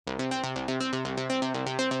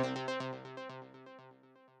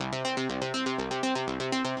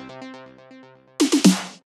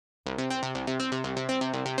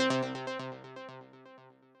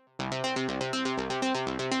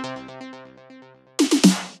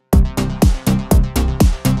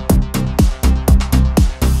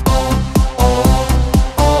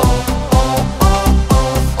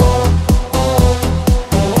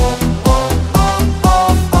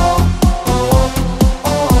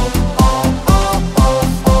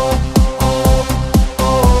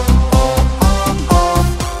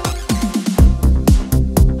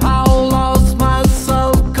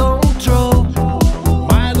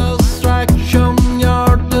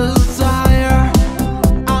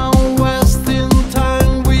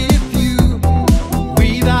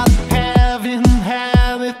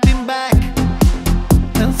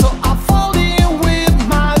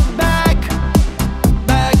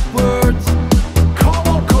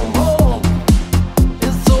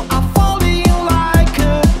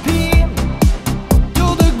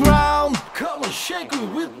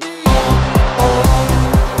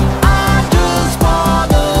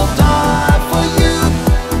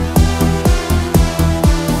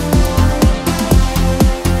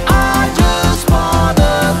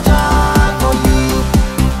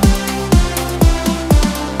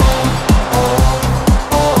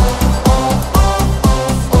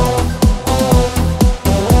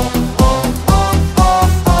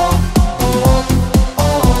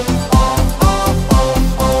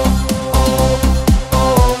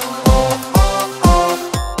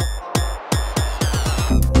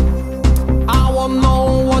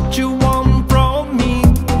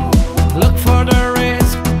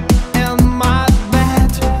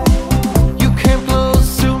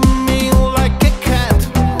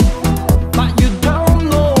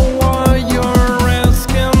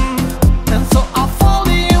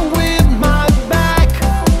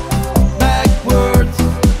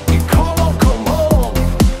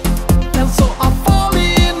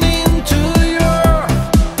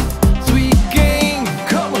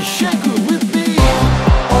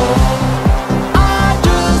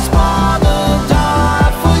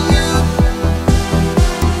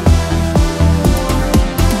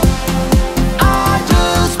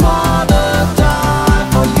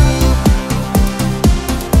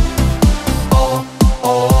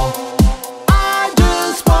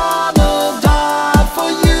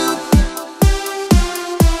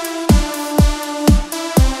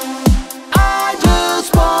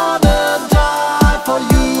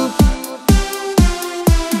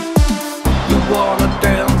wanna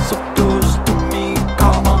dance so close to me.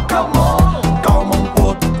 Come on, come on, come on,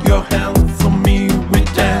 put your hands on me. We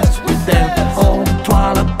dance on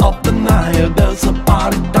twilight of the night. There's a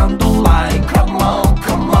party down the line. Come on,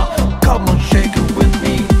 come on, come on, shake it with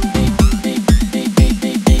me.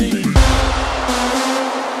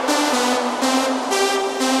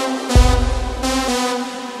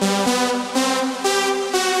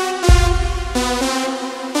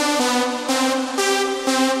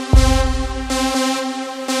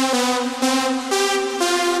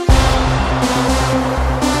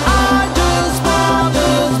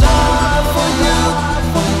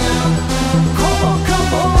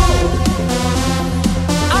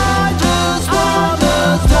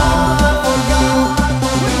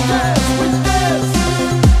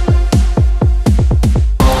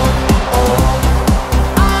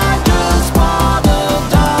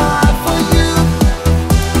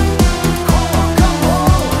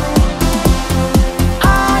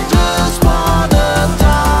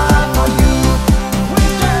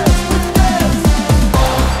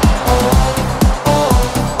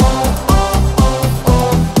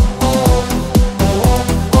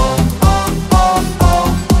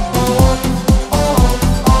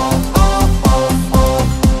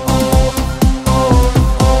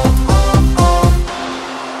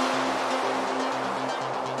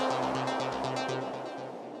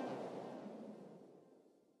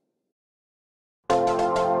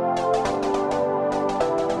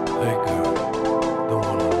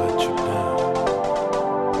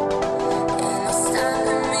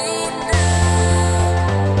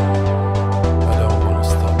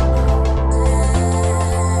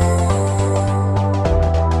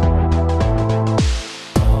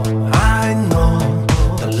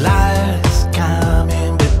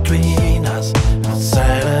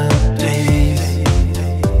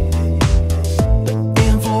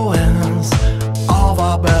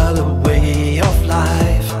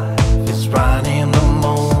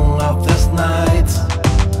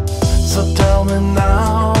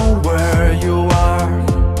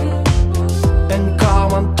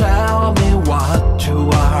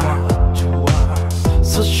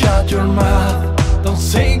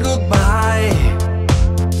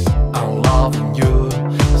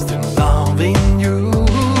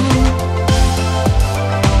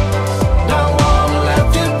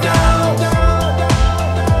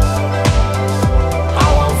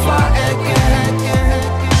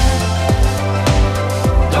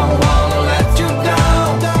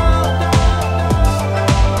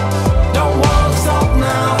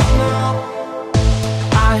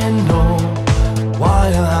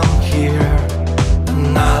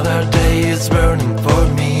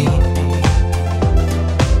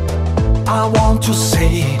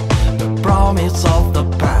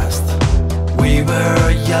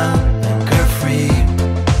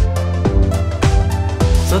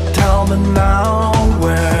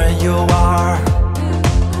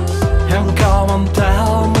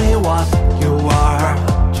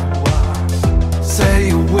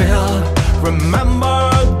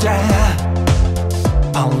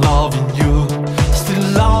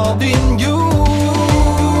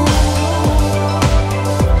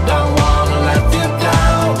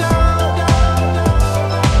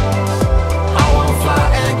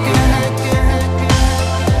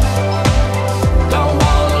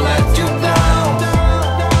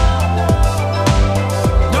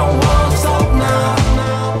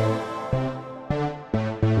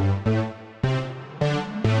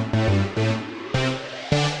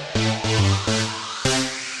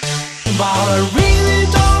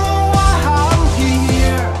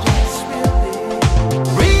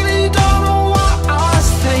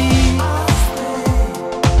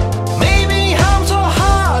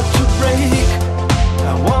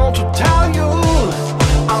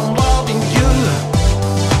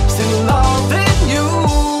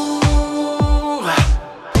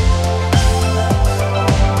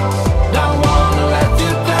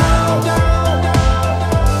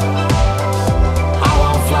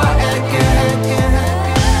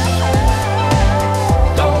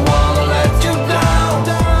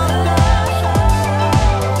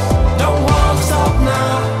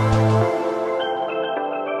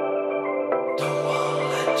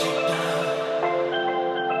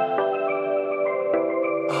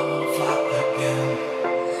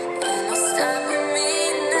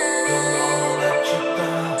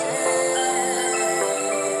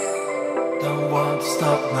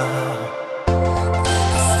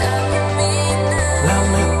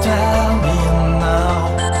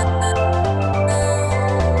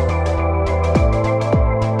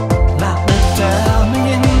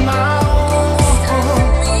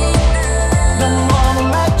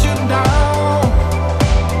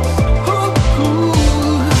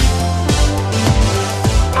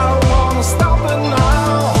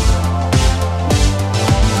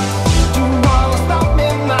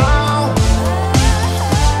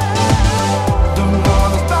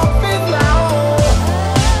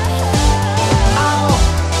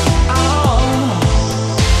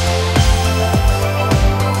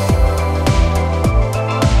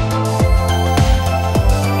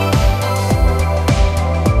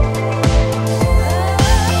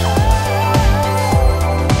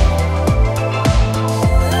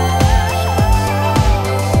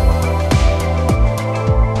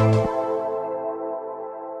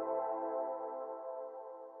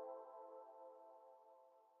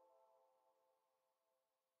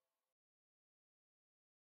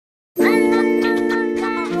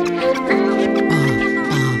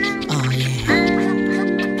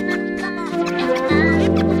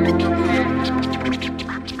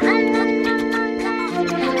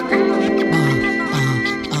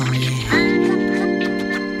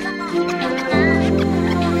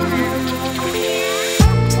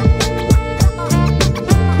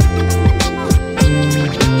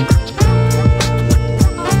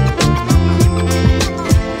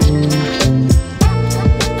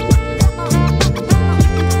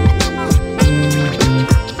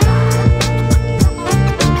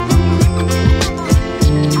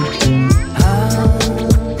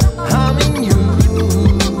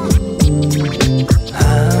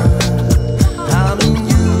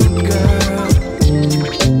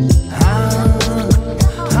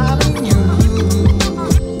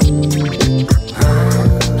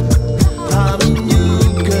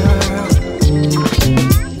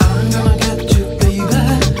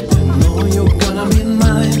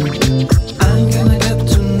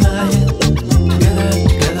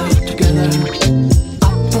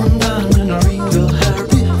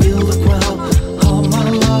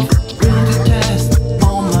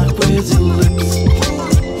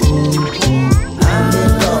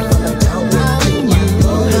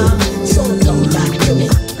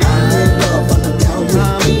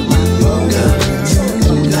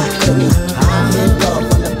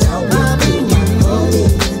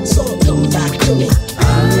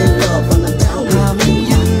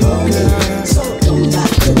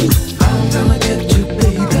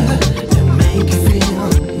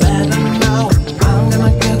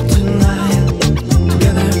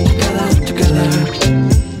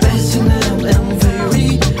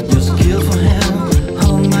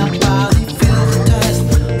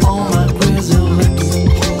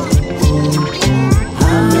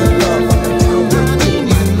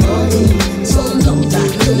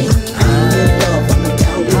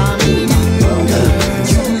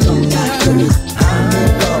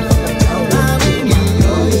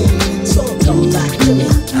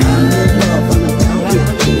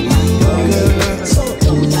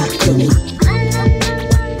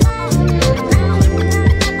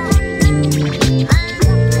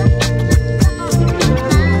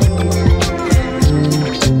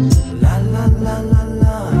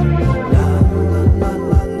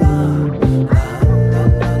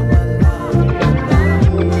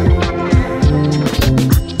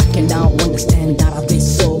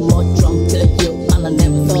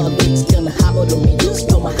 wanna hobble to me. You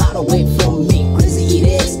stole my heart away from me. Crazy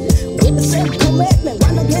it is. With the same commitment,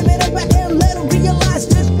 why not give it up back and let them realize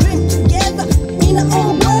this dream together in our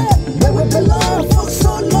own world where we belong for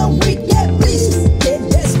so long we get please. Get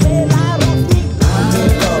that spell out of me. I'm in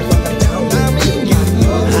love when I'm down with you.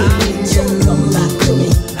 So come back to me.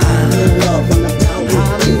 I'm in love when I'm down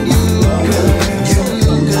with you. So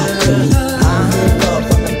come back to me. I'm in love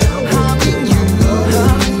when I'm down with you.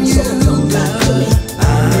 So come back to me.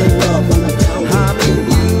 I'm in love when I'm down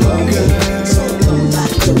with you. So come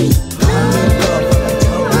back to me. I'm in love when I'm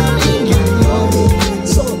down with you.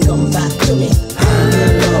 So come back to me. I'm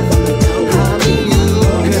in love when I'm down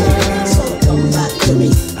with you. So come back to me.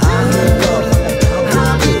 I'm in love when I'm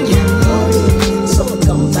down with you. So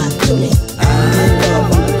come back to me. I'm in love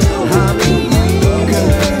when I'm down with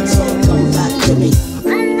you. So come back to me.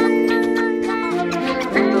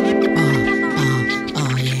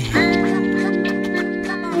 Oh yeah.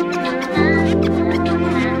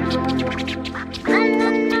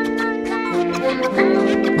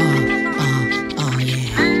 Oh yeah.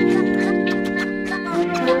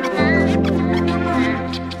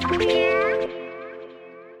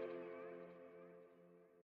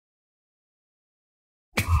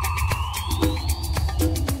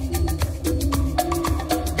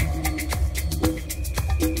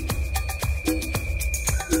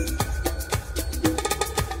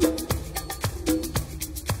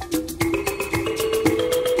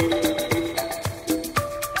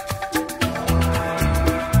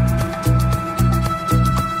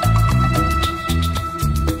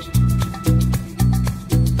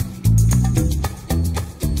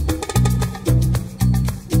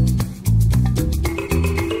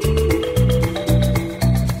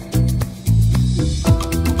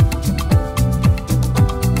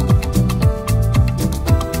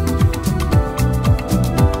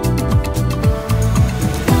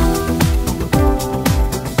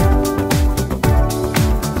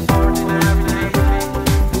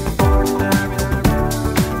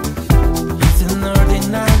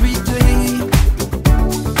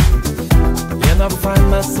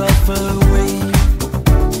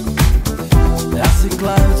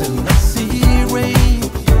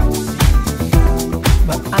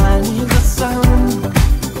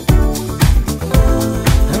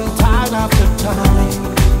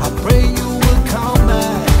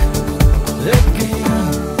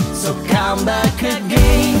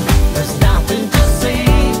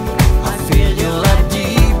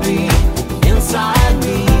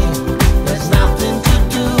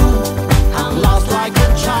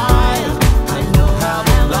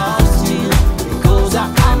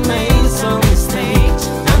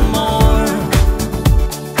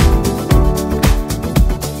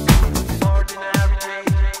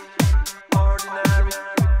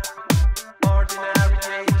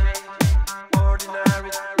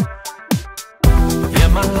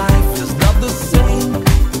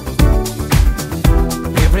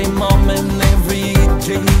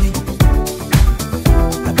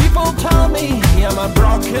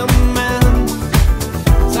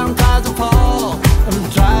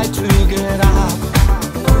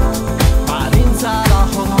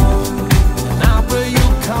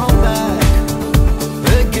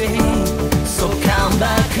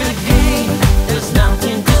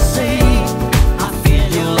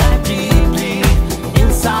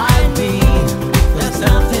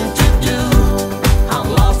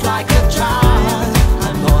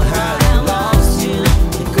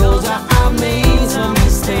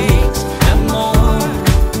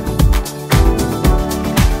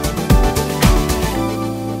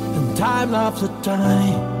 After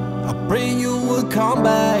time, I pray you will come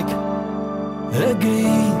back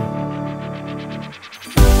again.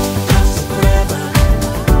 Just forever,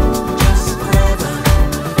 just forever,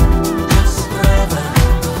 just forever,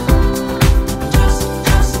 just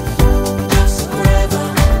forever,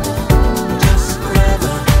 just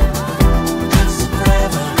forever, just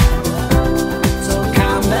forever. So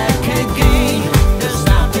come back again. There's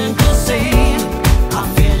nothing to say. I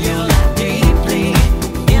feel you like deeply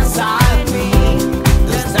inside.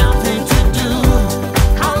 There's nothing to do.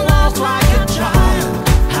 I'm lost like a child.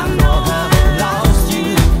 I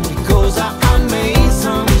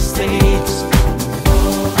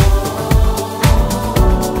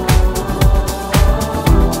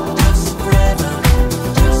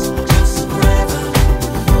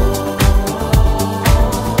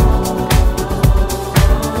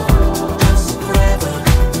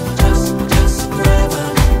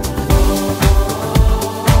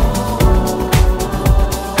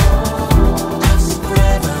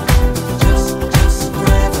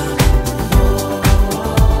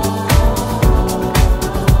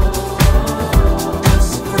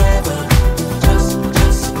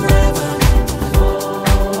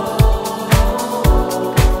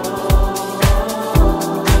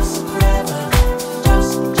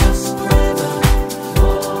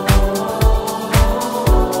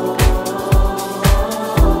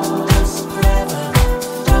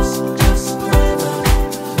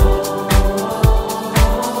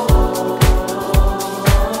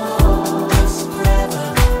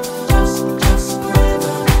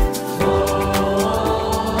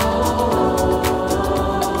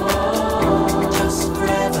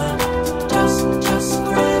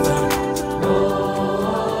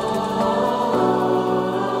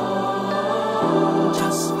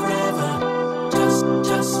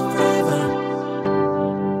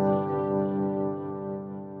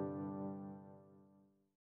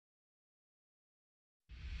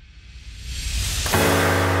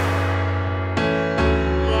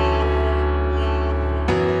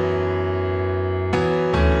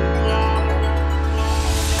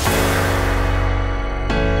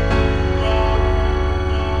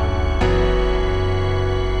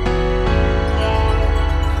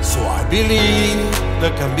believe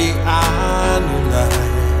there can be a new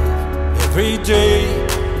life. Every day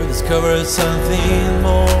we discover something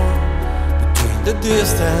more. Between the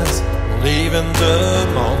distance, leaving the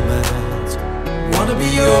moment. Wanna be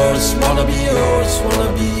yours, wanna be yours,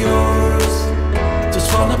 wanna be yours. Just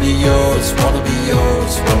wanna be yours, wanna be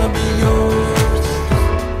yours, wanna be yours.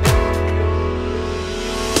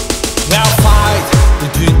 Now fight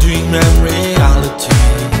between dream and reality,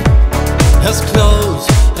 as close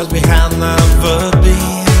as we have never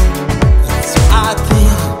been. And so I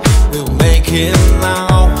think we'll make it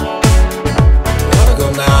now. Wanna go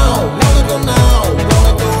now, wanna go now,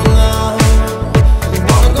 wanna go now.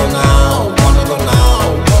 Wanna go now, wanna go now,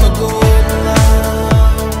 wanna go now.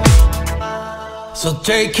 So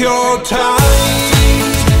take your time,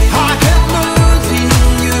 I can lose in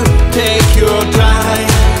you. Take your time,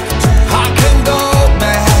 I can go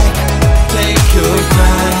back. Take your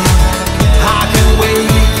time, I can wait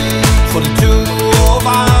for the two of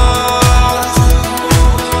us.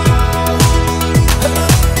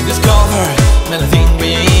 Discover many things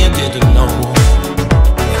we didn't know.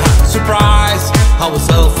 Surprise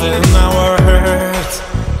ourselves in our hurts.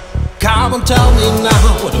 Come and tell me now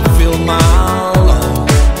what you feel, my love.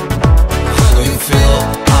 How do you feel?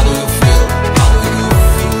 How do you feel? How do you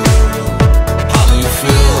feel? How do you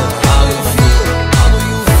feel? How do you feel? How do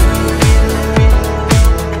you feel?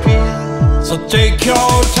 So take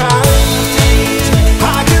your time,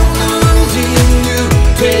 I can lose in you.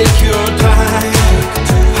 Take your time,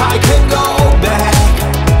 I can go back.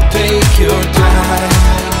 Take your time,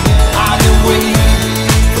 I can wait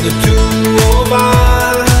for the two of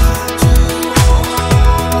us.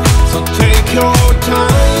 So take your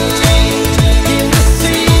time in the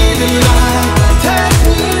city light. Take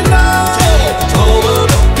me now over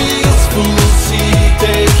the peaceful sea.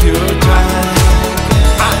 Take your time,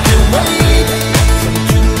 I can wait for the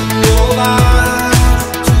two of us.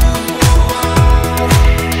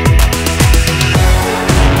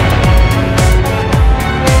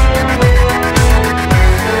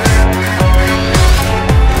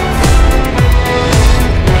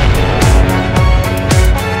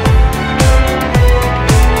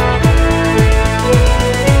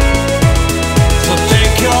 So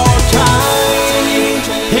take your time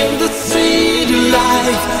in the city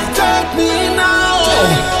light. Take me now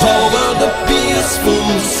over the peaceful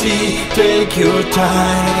sea. Take your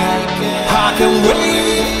time, I can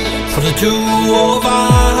wait for the two of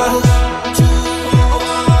us.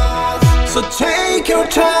 So take your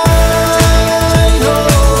time,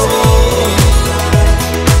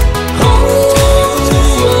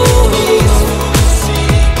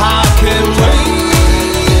 I can wait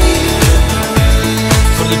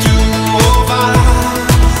for the two of us.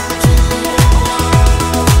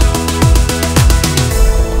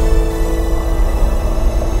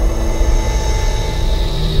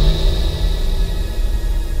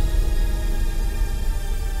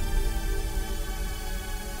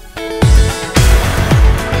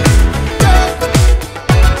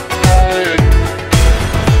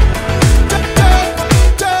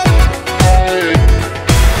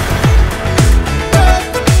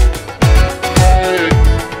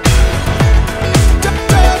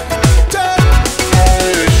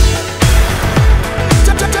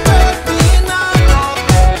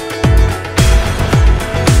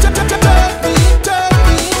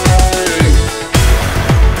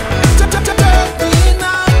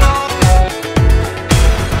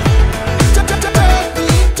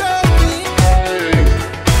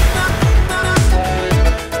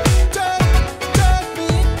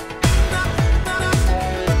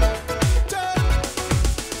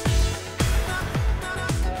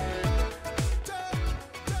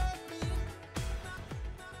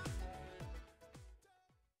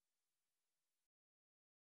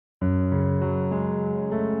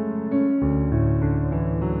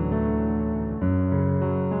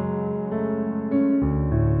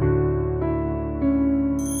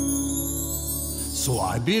 So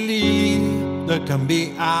I believe there can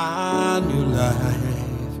be a new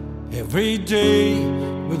life. Every day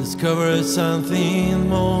we discover something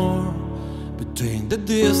more. Between the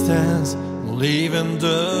distance, leaving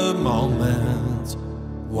the moment.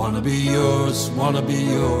 Wanna be yours, wanna be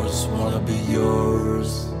yours, wanna be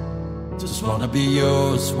yours. Just wanna be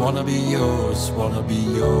yours, wanna be yours, wanna be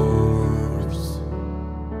yours.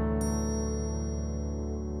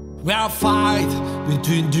 We are fight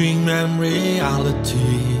between dream and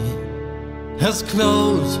reality, as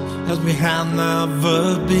close as we have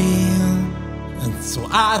never been. And so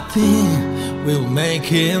I think we'll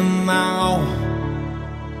make it now.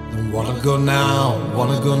 Don't wanna go now,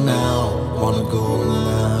 wanna go now, wanna go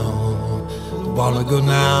now. Wanna go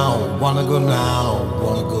now, wanna go now,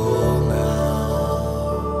 wanna go now.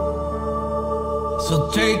 So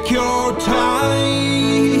take your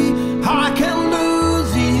time, I can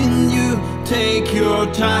lose in you. Take your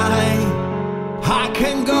time, I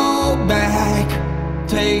can go back.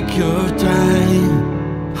 Take your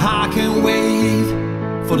time, I can wait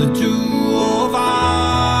for the two of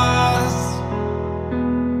us.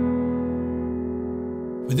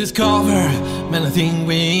 We discovered many things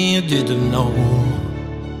we didn't know.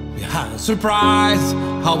 We had a surprise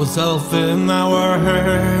ourselves in our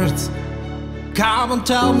hearts. Come and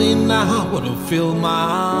tell me now what you feel,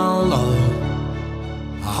 my love.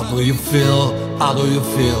 How do you feel? How do you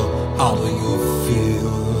feel? How do you feel?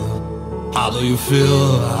 How do you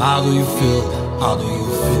feel? How do you feel? How do you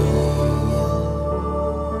feel?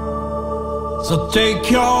 So take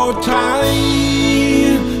your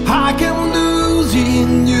time, I can lose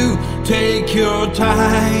in you. Take your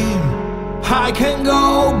time, I can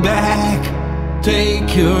go back.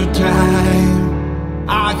 Take your time,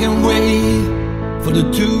 I can wait for the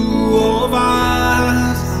two of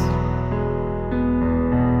us.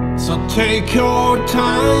 So take your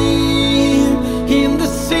time in the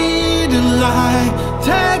city light.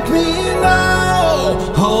 Take me now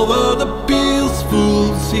over the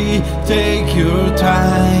peaceful sea. Take your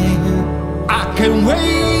time, I can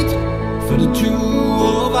wait for the two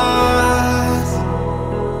of us.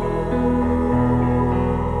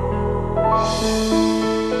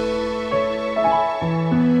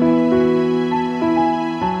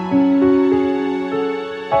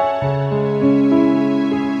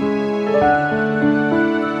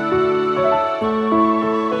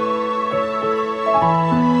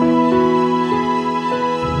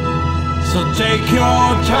 So take your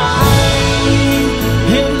time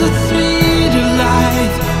in the city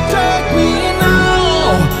light. Take me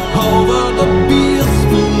now over the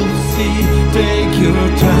peaceful sea. Take your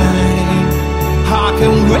time, I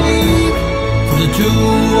can wait for the two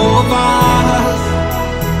of us.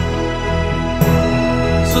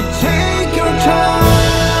 So take your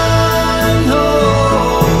time, oh,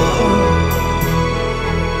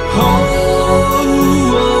 oh,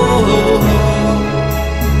 oh, oh.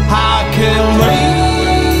 I can wait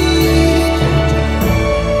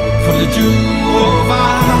for the two of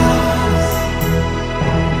us.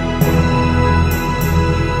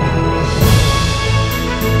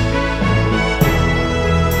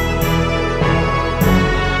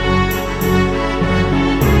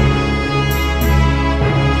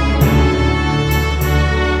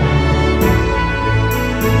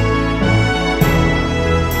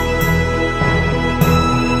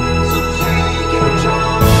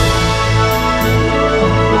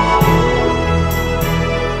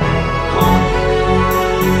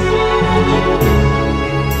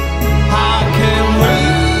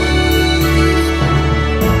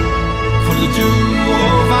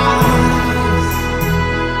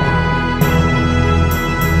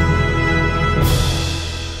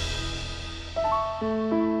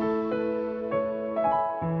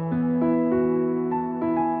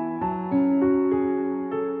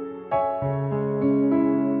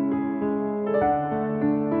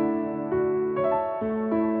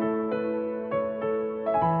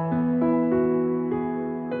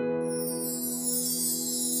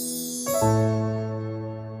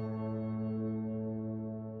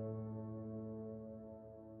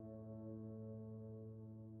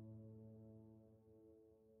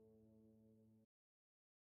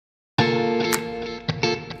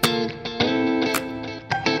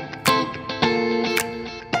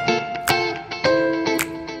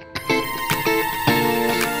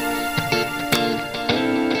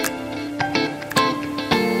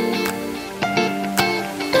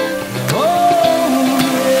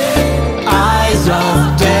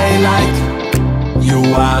 You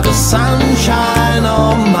are the sunshine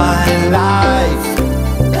of my life,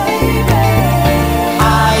 baby.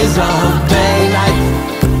 Eyes of daylight,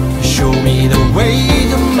 show me the way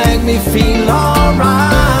to make me feel alright,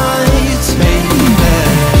 baby.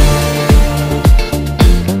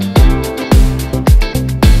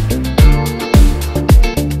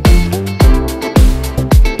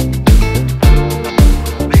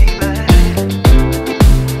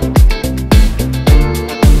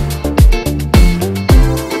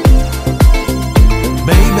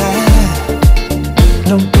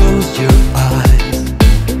 Don't close your eyes,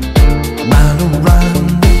 now don't run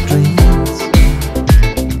the dreams,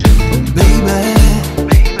 baby.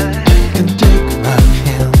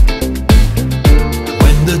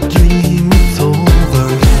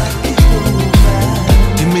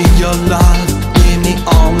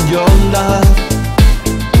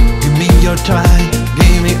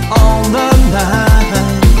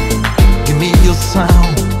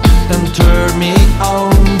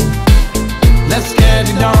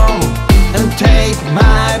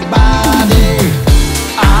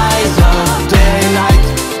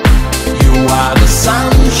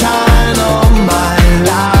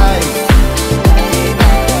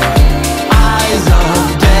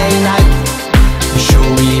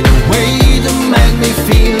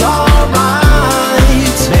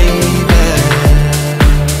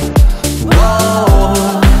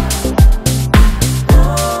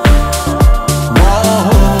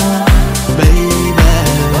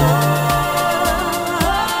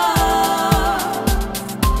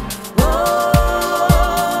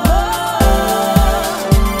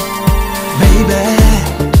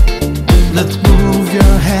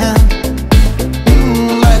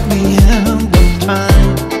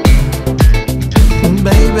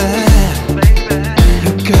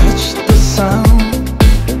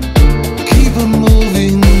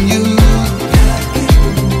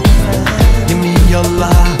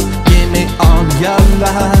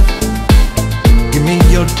 life. Give me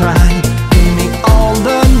your time, give me all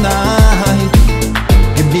the night.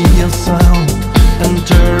 Give me your sound and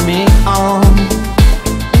turn me on.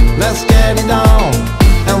 Let's get it on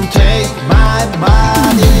and take my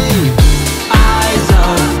body. Eyes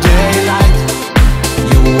of daylight,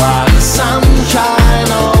 you are the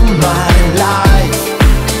sunshine of my life.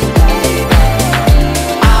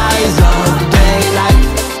 Eyes of daylight,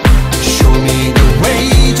 show me the way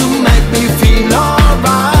to make me feel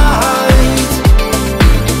alright.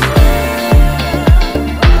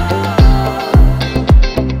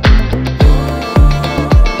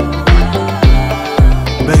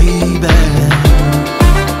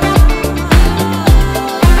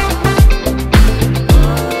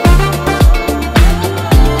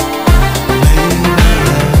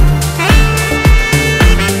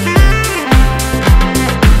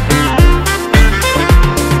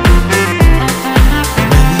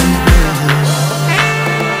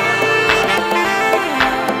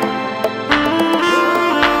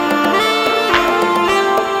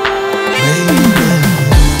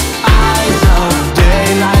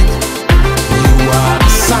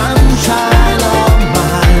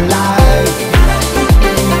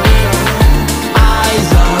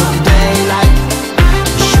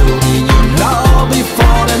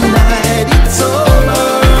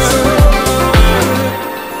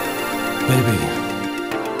 Baby,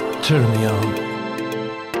 turn me on.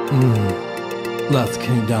 Let's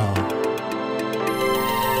get down.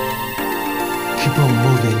 Keep on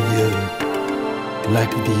moving you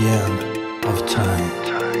like the end of time.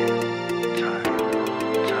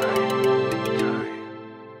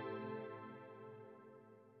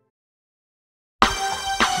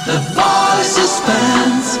 The voice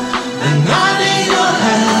suspense, the night in your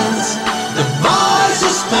hands. The voice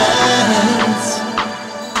suspense.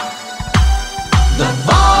 The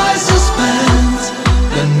voice suspense,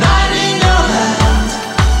 the night in your hands.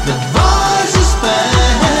 The voice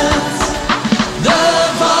suspense. The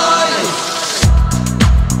voice.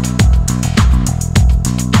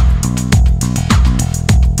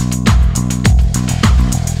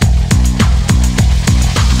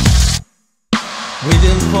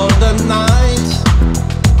 Waiting for the night,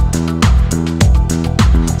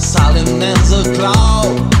 silent as a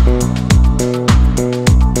cloud.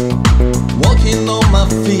 Walking on my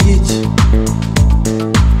feet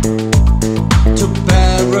to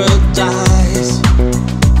paradise,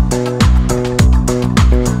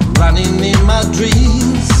 running in my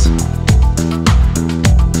dreams,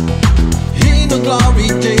 in a glory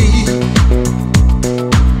day,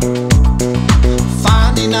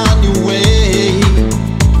 finding a new way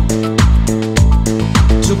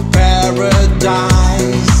to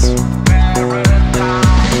paradise.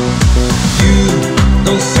 You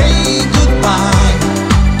don't say goodbye,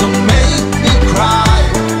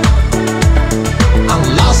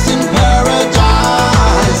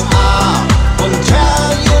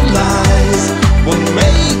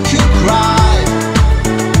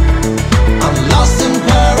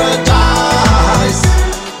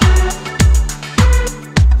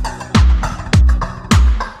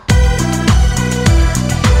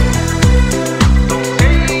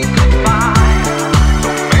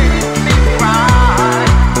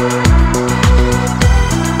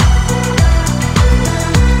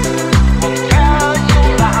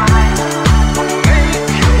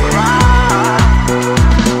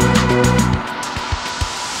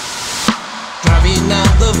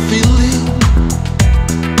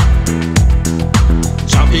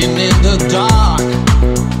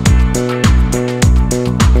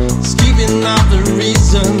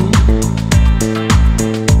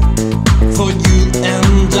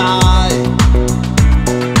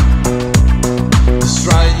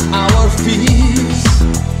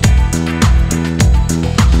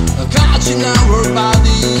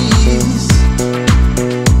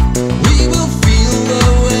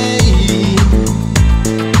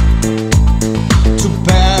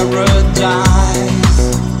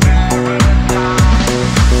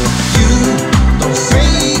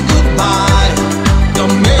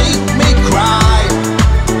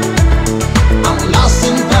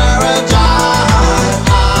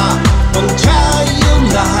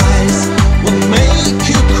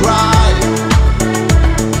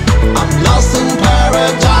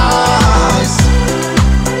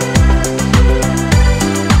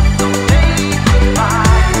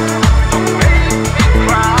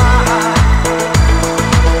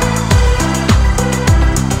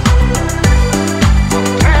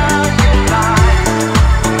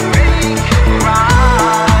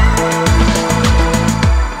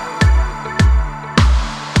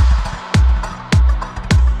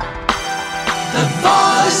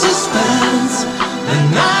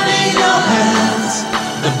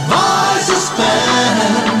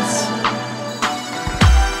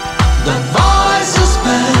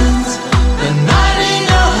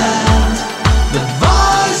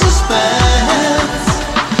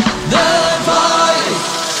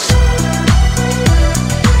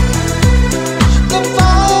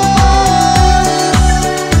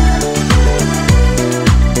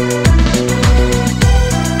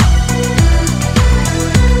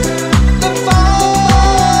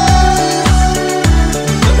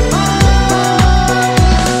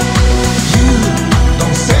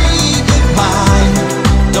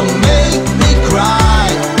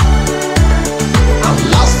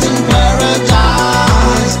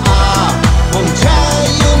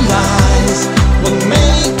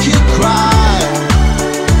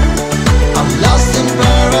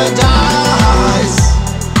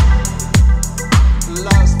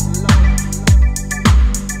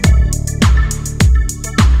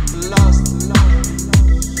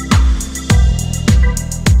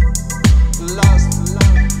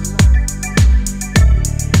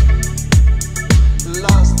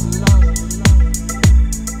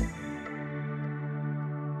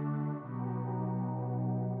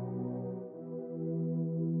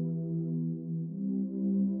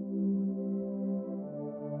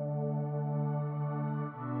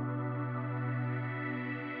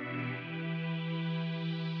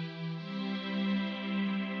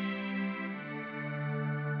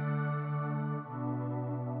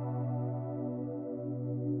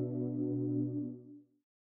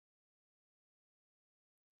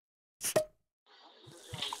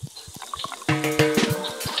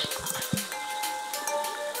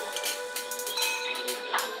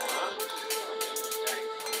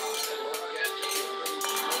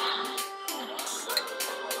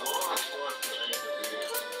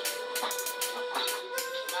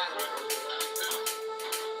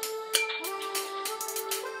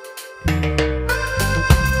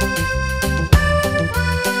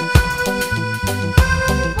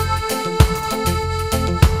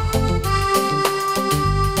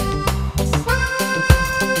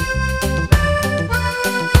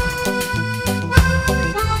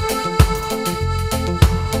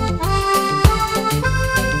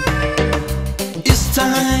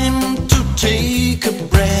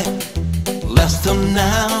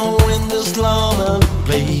 now in this lonely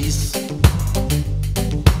place.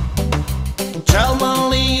 Tell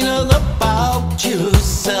me a little about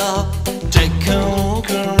yourself. Take a look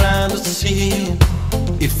around and see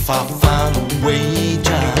if I find a way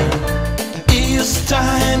down. It's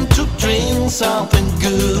time to drink something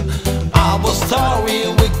good. Our story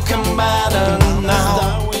will come better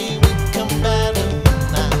now.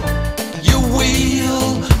 You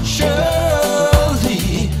will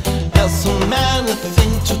surely have so many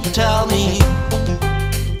things to tell me.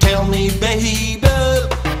 Tell me, baby.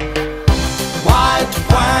 White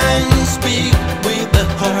wine, speak with the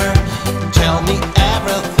heart. Tell me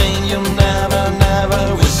everything you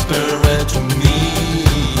never whisper it to me.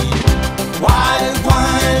 White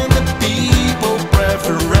wine, the people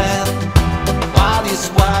prefer red. Why this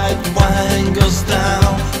white wine goes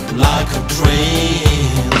down like a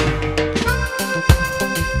train.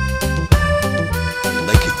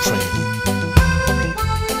 Like a train.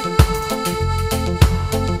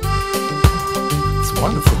 It's a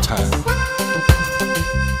wonderful time.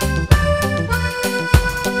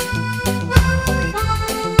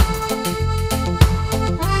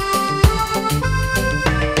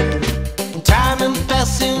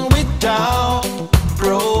 Passing without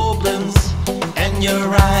problems, and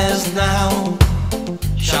your eyes now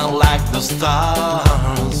shine like the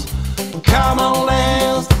stars. Come on,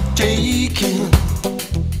 let's take it,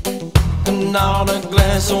 another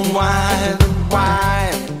glass of wine.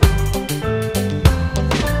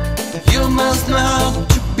 You must not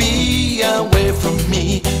to be away from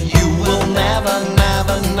me. You will never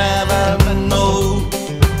know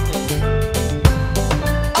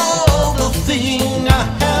all the things I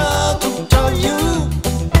have to tell you,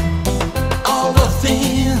 all the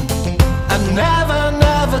things I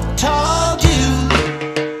never told you.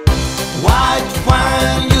 White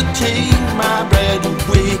wine, you take my breath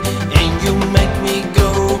away, and you make me go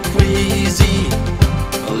crazy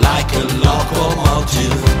like a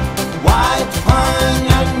locomotive. White wine,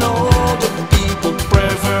 I know the people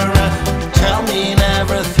prefer it. Tell me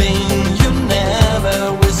everything you never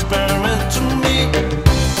whisper it to me.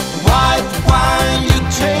 White wine, you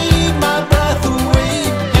take my breath away,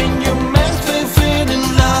 and you make me feel in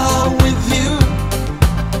love with you.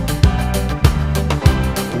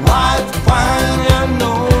 White wine, I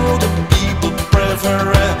know the people prefer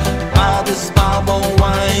it. Why this bubble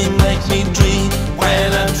wine make me drink when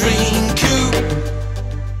I drink you?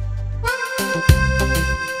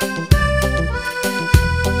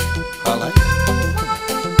 I like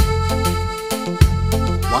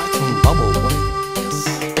white and bubble wine. Yes,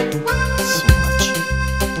 so much.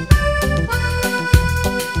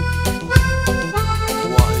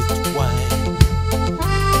 White wine.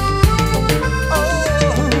 Oh,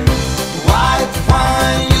 white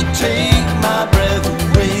wine, you take my breath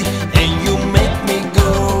away, and you make me go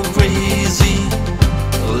crazy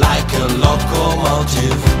like a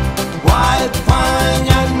locomotive. White wine,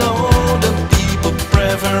 I know the people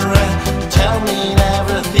prefer it. Tell me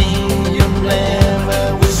everything you never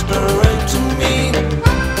whisper it to me.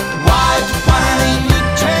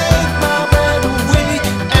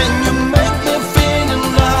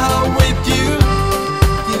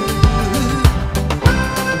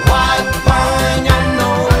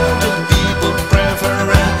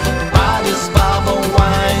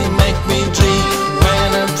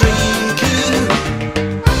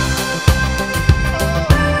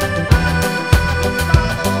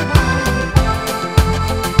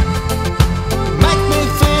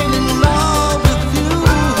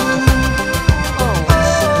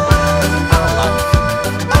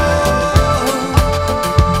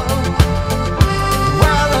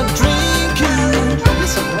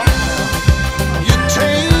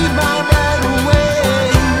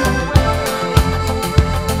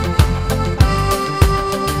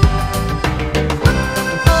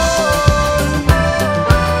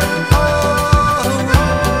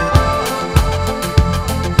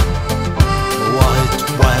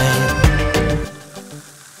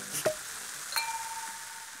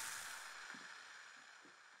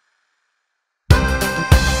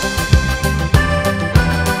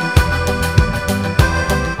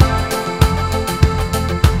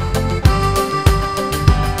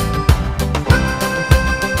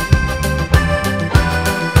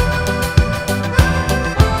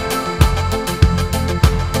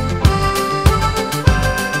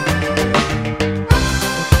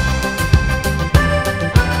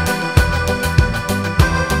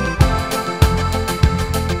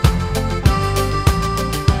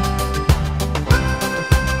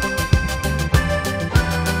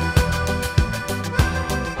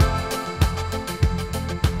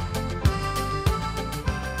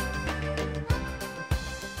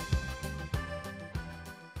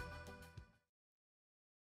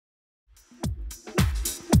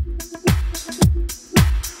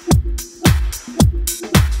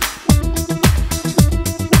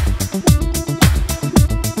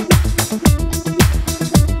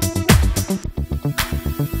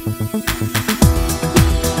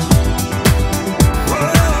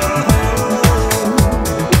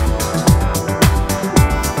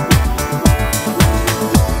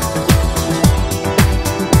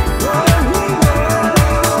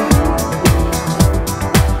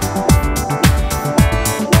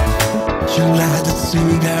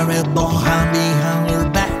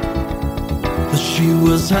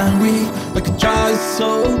 like a choice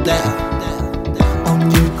so that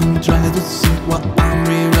you can try to see what I'm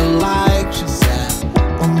really like, she said.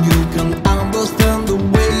 You can understand the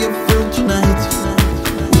way you feel tonight.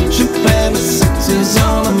 She played the sexes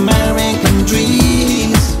on American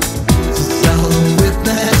dreams. She's a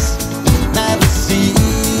witness, never see.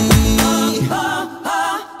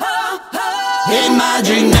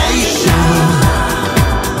 Imagination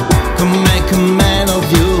can make a man of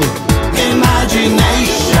you.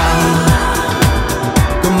 Imagination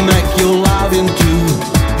can make you love him too.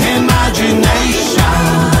 Imagination,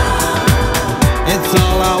 it's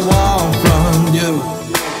all I want from you.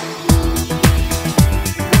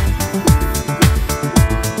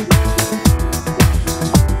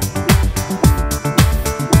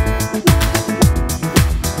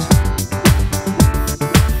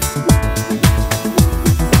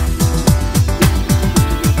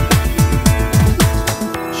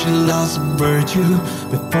 She lost her virtue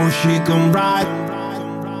before she can ride.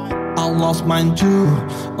 I lost mine too.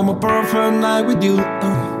 I'm a perfect night with you.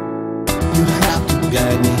 You have to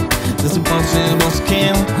guide me. This impossible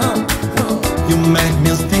scheme. You make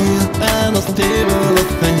me steal and I steal the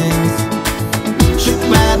things. She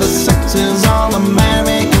played the sexes on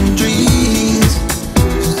American dreams.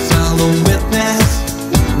 She's all the witness,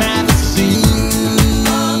 never see.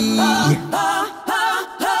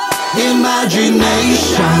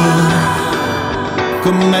 Imagination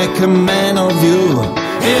could make a man of you.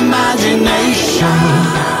 Imagination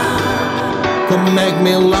could make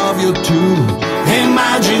me love you too.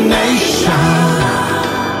 Imagination,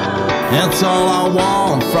 that's all I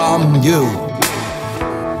want from you.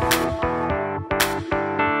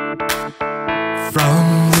 From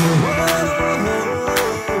you.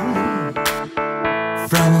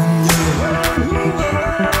 From you.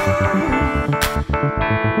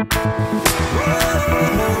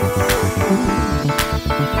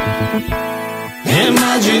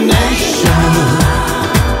 Imagination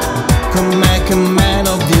can make a man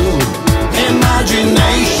of you.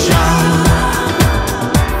 Imagination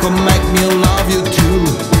can make me love you too.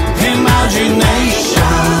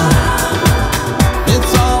 Imagination,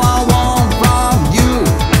 it's all I want from you.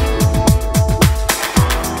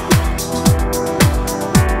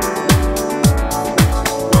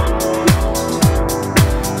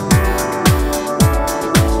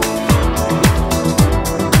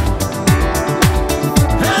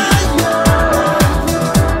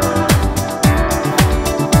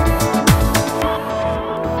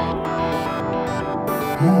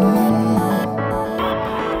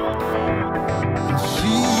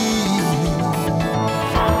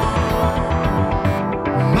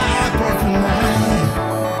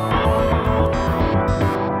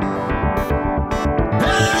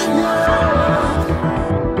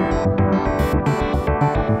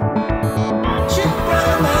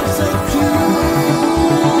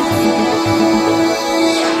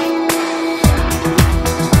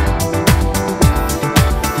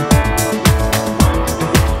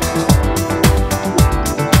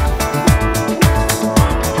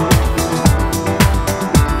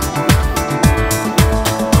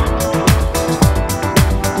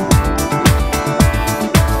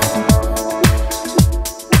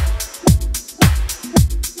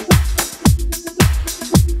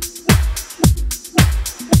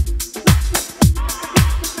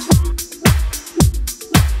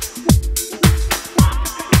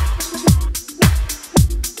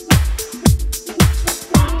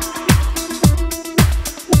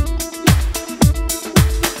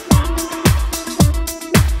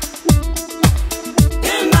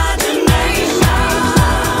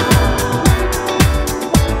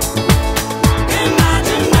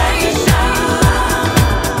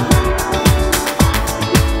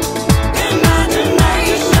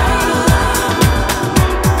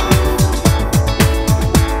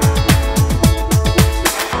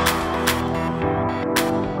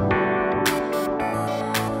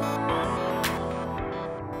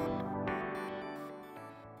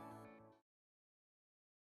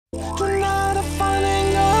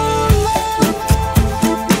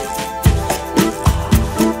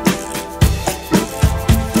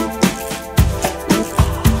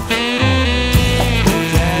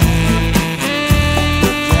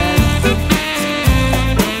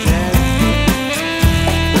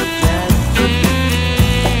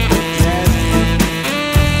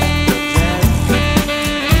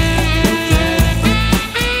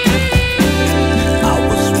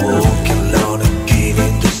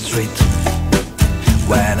 street.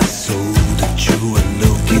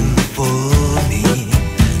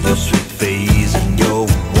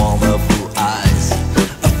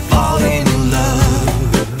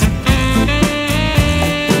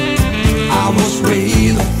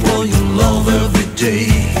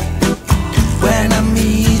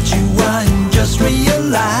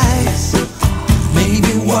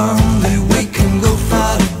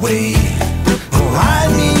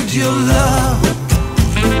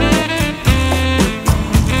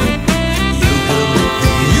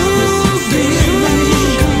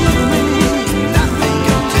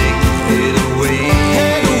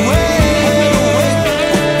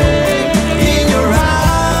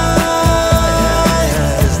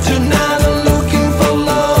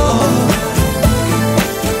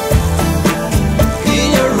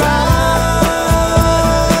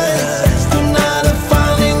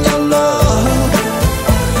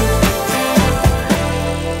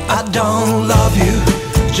 don't love you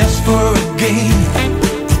just for a game.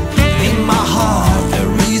 In my heart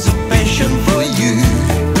there is a passion for you.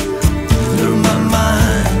 Through my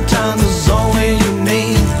mind, time is only your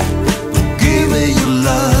name. Give me your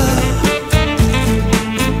love.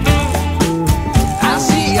 I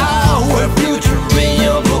see our future in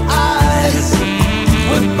your blue eyes.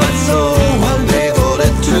 With my soul, I'm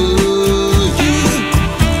devoted to you.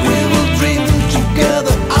 We will dream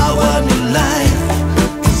together our new life,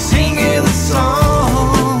 singing a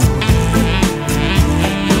song.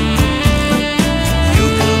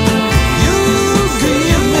 You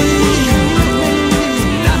give me,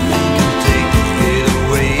 nothing can take it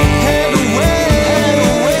away.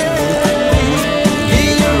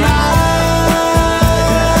 In your eyes,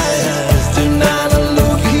 tonight I'm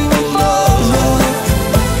looking for love.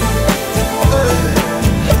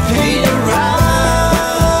 In your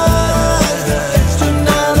eyes,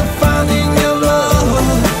 tonight I'm finding your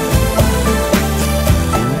love.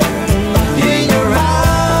 In your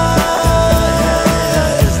eyes,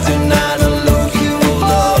 tonight I'm looking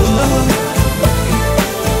for love.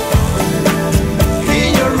 In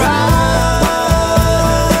your eyes,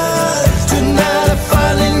 tonight I'm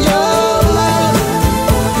finding your love.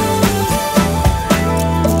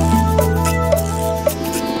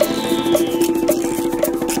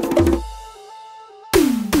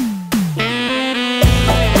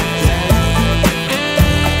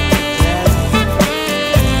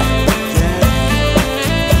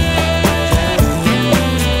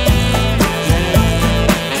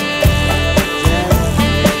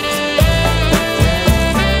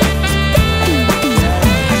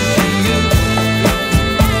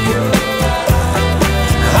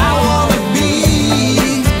 I wanna be.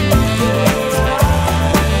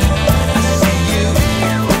 I see you.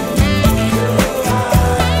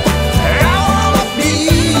 I wanna be.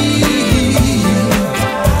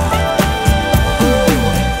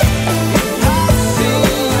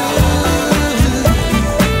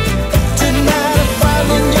 Tonight I'm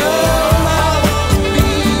finding your love.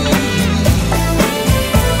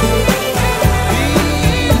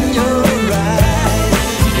 In your eyes,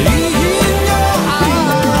 in your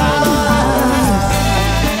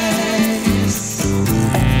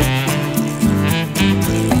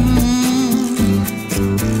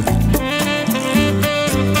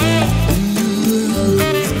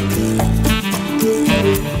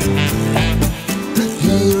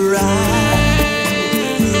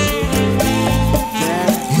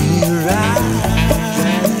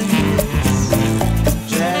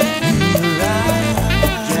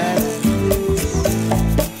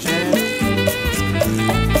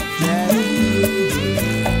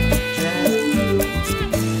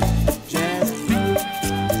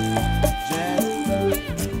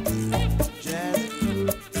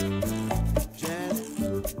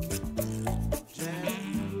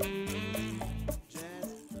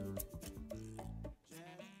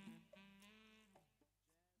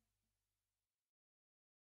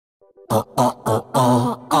oh oh oh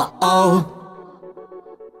oh oh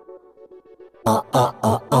oh oh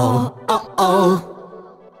oh oh oh oh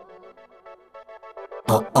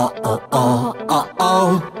oh oh oh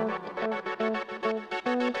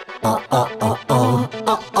oh oh oh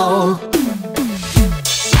oh oh.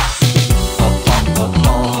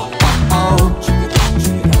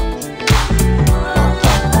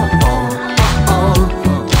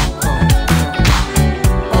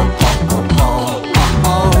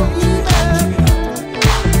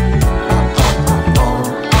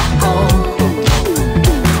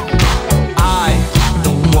 I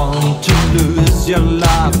don't want to lose your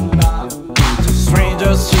love.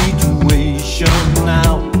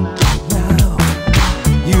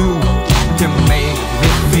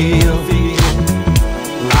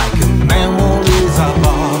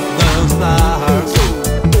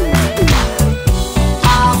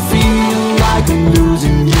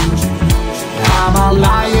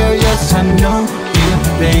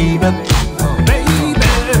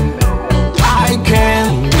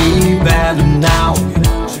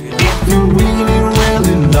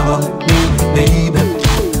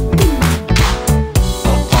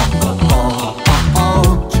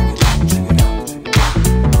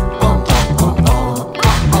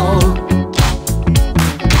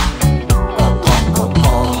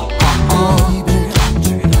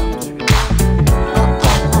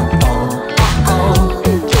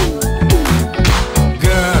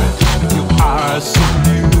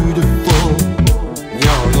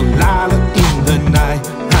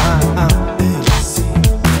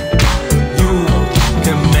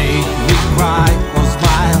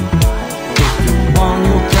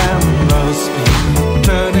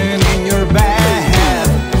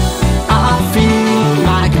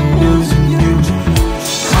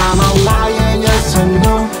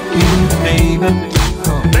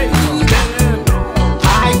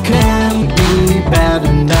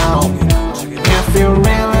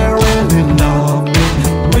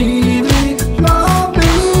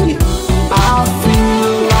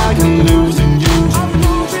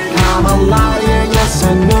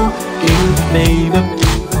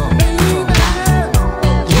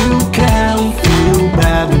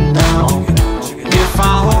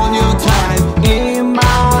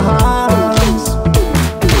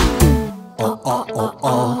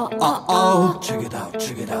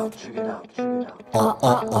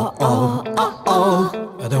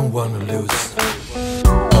 wanna lose.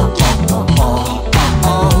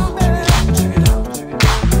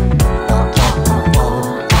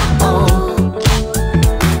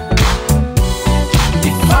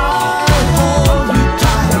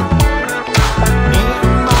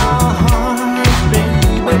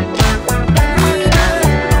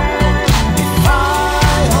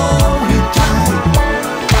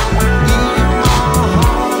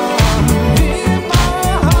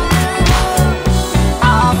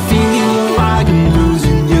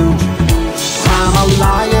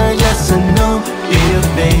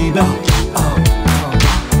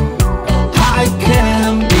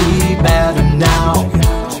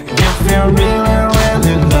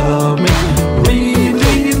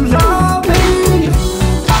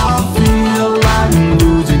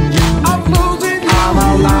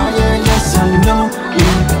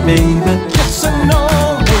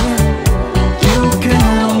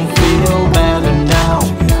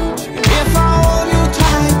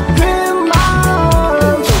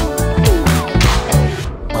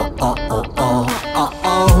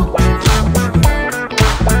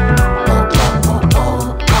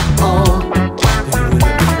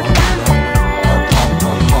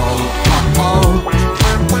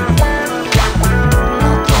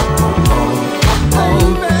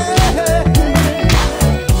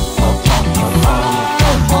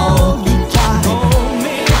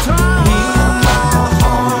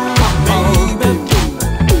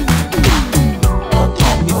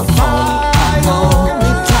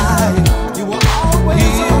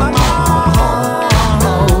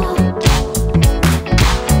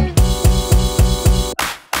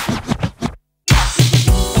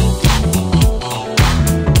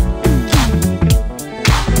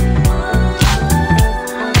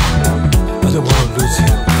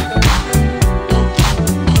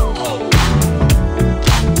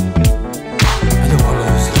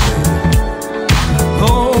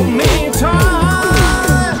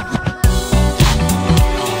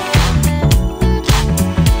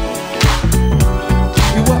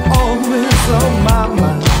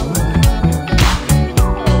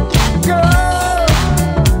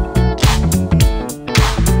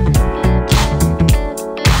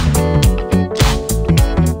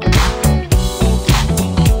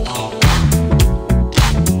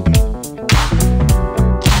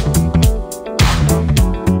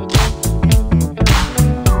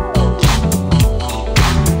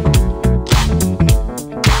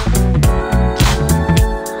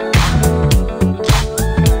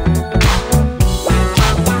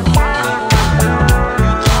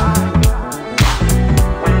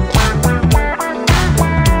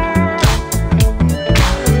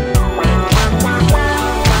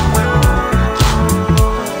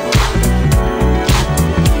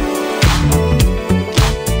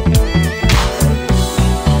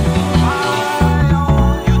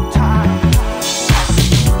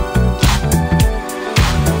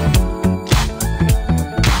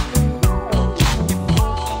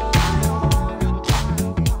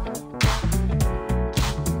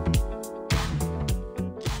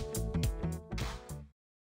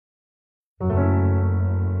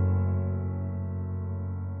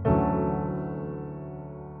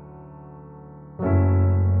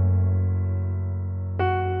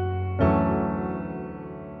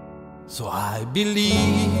 So I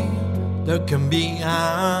believe there can be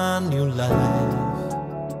a new life.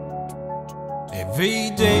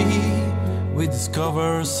 Every day we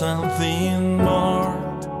discover something more.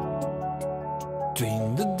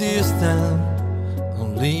 Between the distance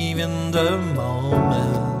and living the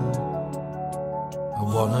moment. I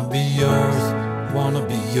wanna be yours, wanna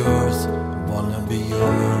be yours, wanna be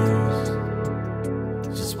yours.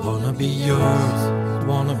 Just wanna be yours,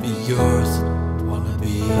 wanna be yours, wanna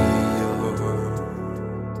be yours.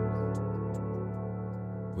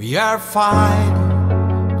 We are fighting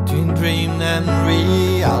between dream and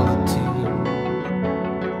reality,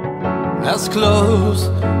 as close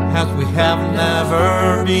as we have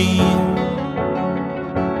never been.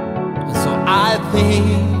 And so I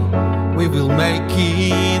think we will make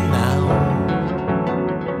it now.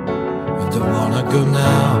 I don't wanna go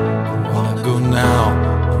now, don't wanna go now,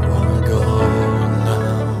 don't wanna go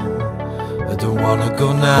now. I don't wanna go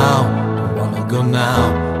now, don't wanna go now,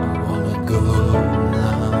 don't wanna go now.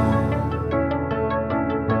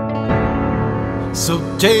 So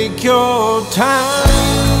take your time,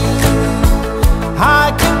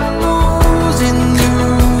 I can lose in you.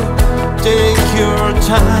 Take your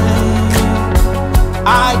time,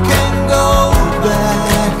 I can go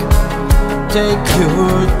back. Take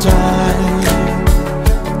your time,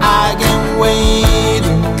 I can wait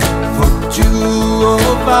for two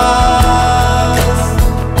of us.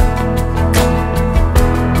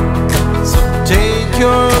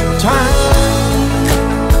 your time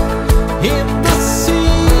in the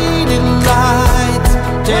city lights.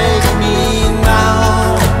 Take me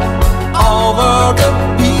now over the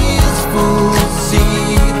peaceful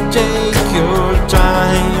sea. Take your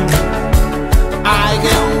time, I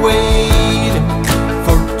can wait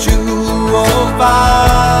for two of us.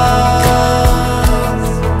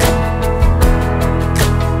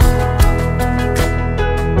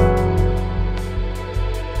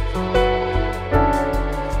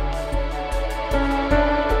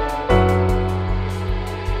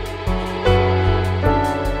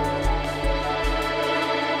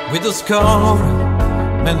 We discovered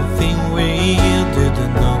many things we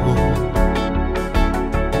didn't know.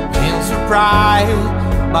 Been surprised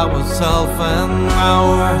by ourselves and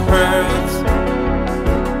our hurts.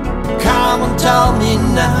 Come and tell me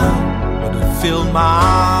now, when you feel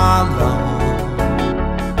my love.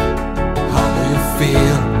 How do you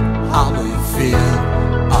feel? How do you feel?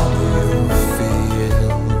 How do you feel?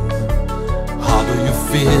 How do you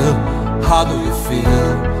feel? How do you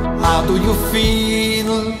feel? How do you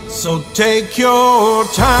feel? So take your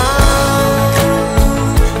time,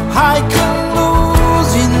 I can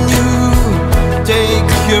lose in you.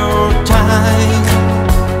 Take your time,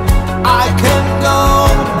 I can go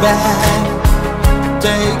back.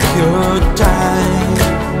 Take your time,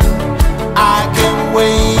 I can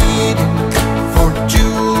wait for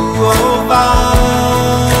two of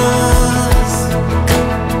us.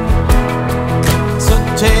 So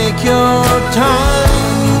take your time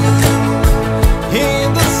in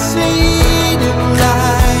the city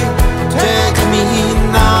light. Take me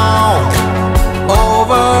now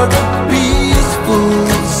over the peaceful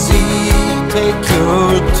sea. Take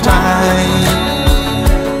your time,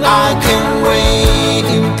 I can wait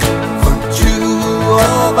for two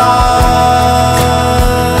of us.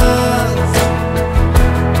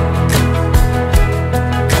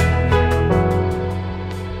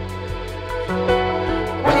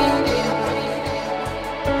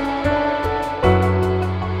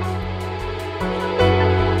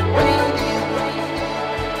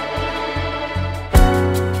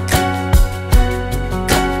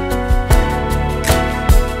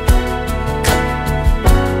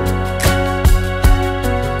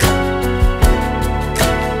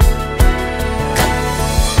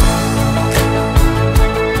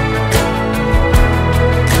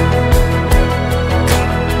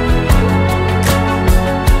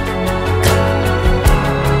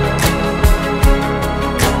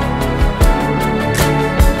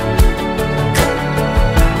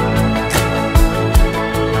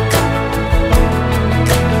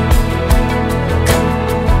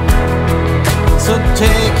 So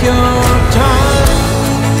take your time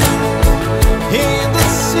in the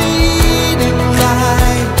city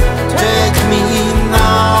light. Take me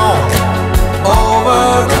now over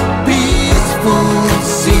the peaceful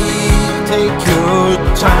sea. Take your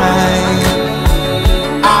time,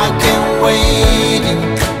 I can wait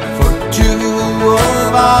for two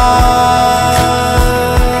of us.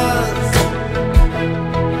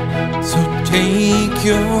 So take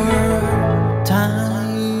your time.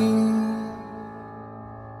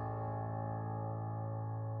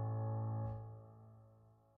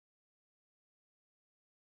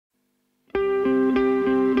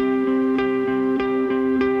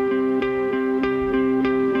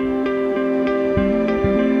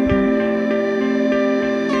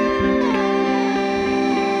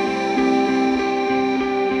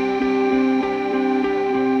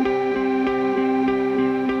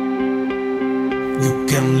 You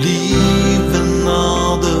can live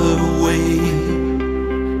another way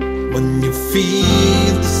when you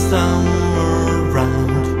feel the summer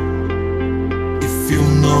around. If you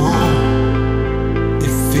know,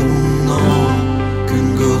 can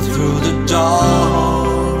go through the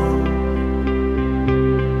door.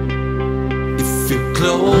 If you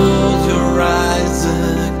close your eyes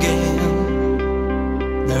again,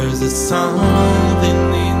 there's something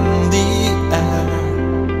in the air.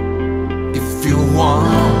 If you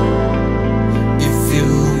want, you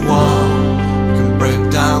can break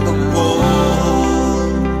down the wall.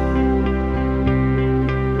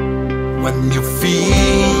 When you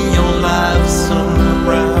feel your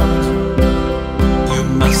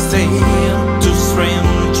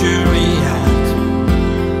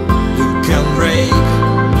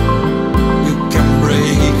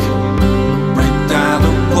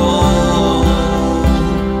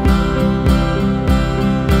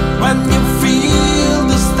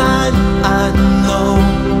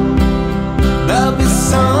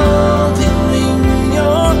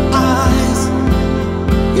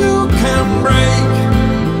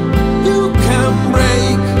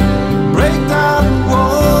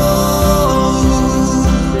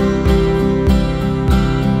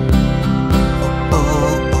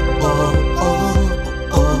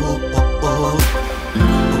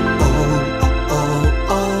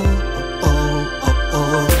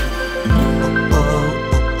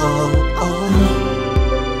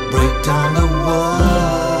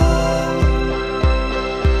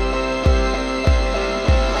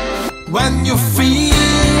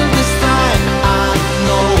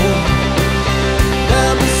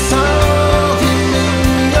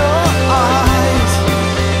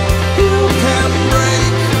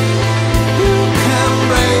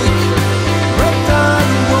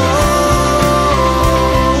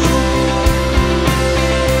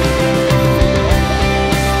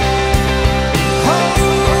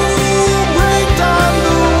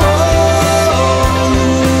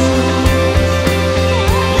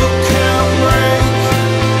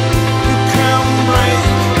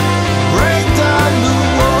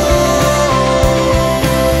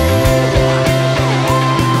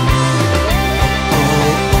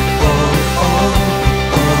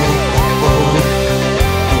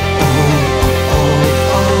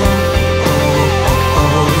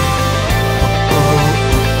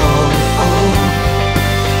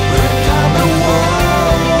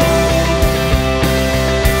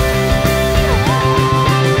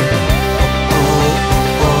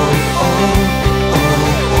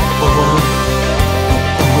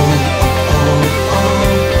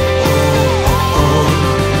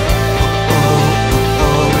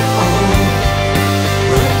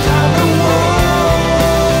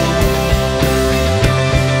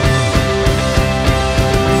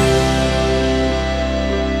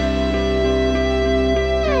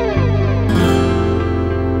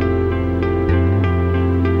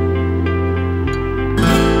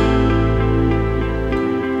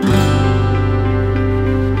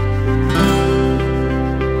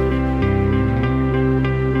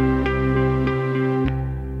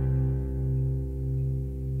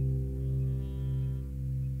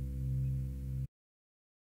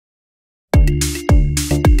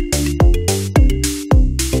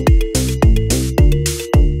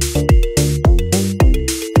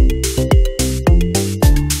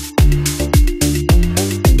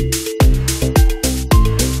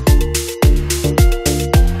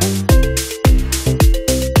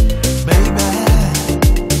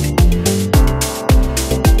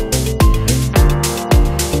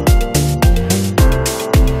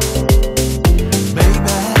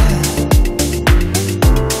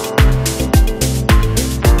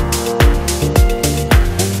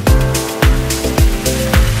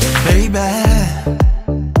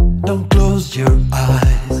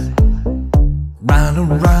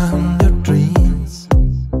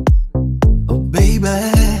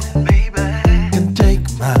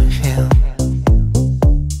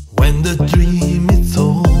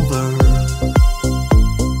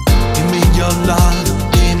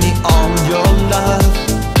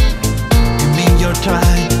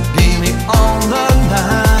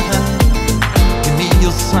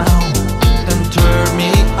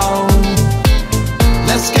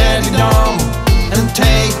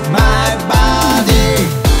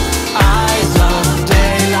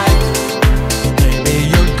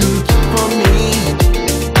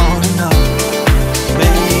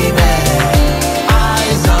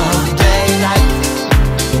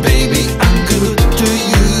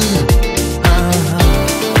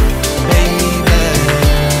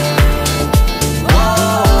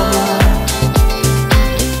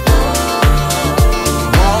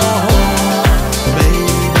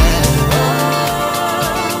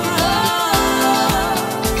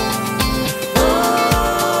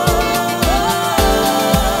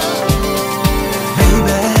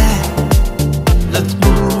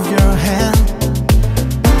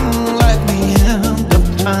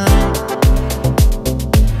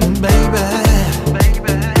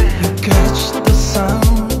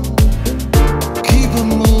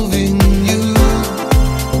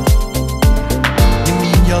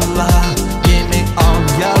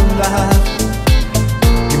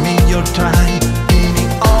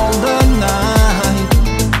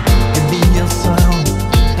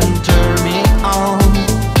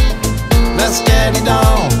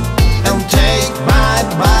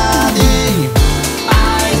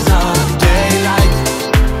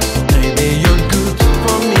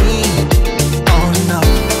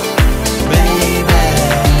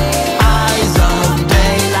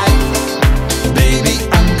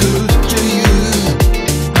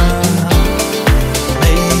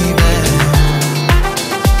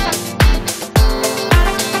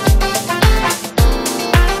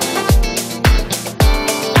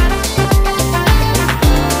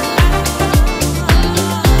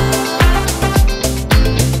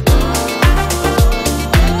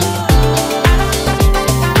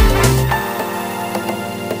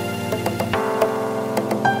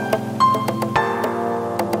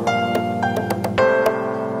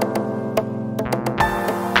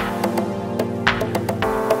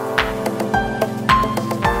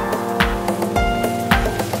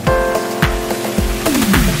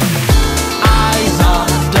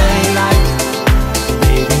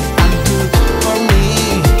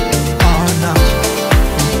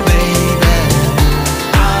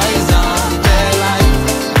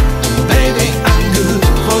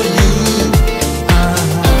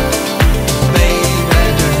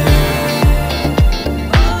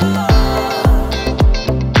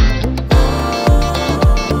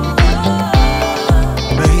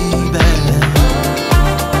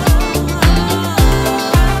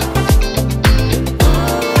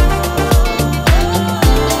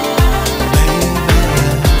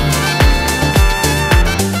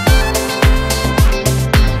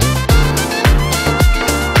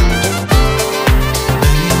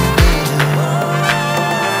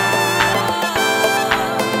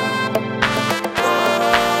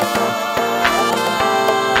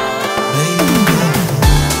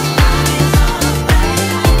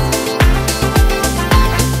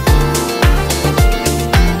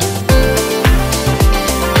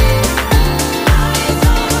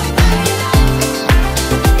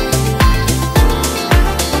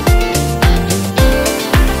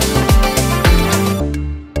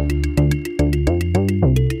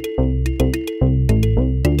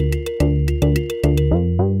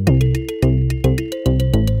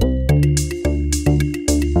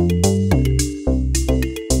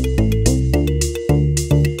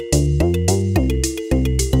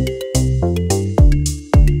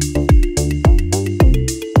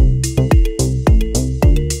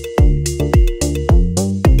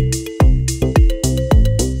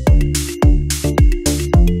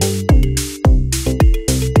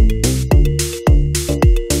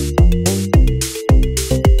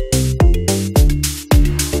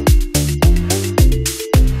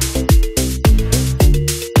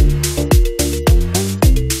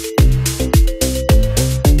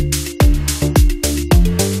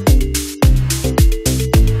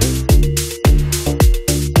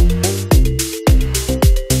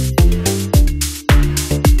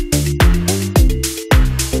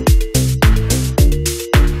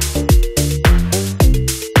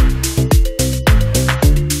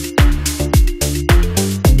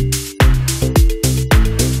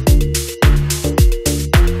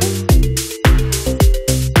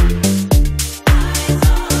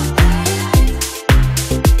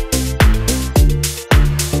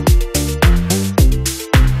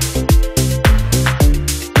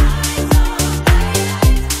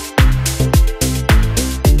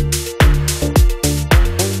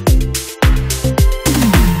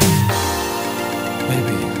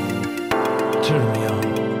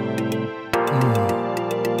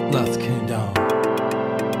Last came down.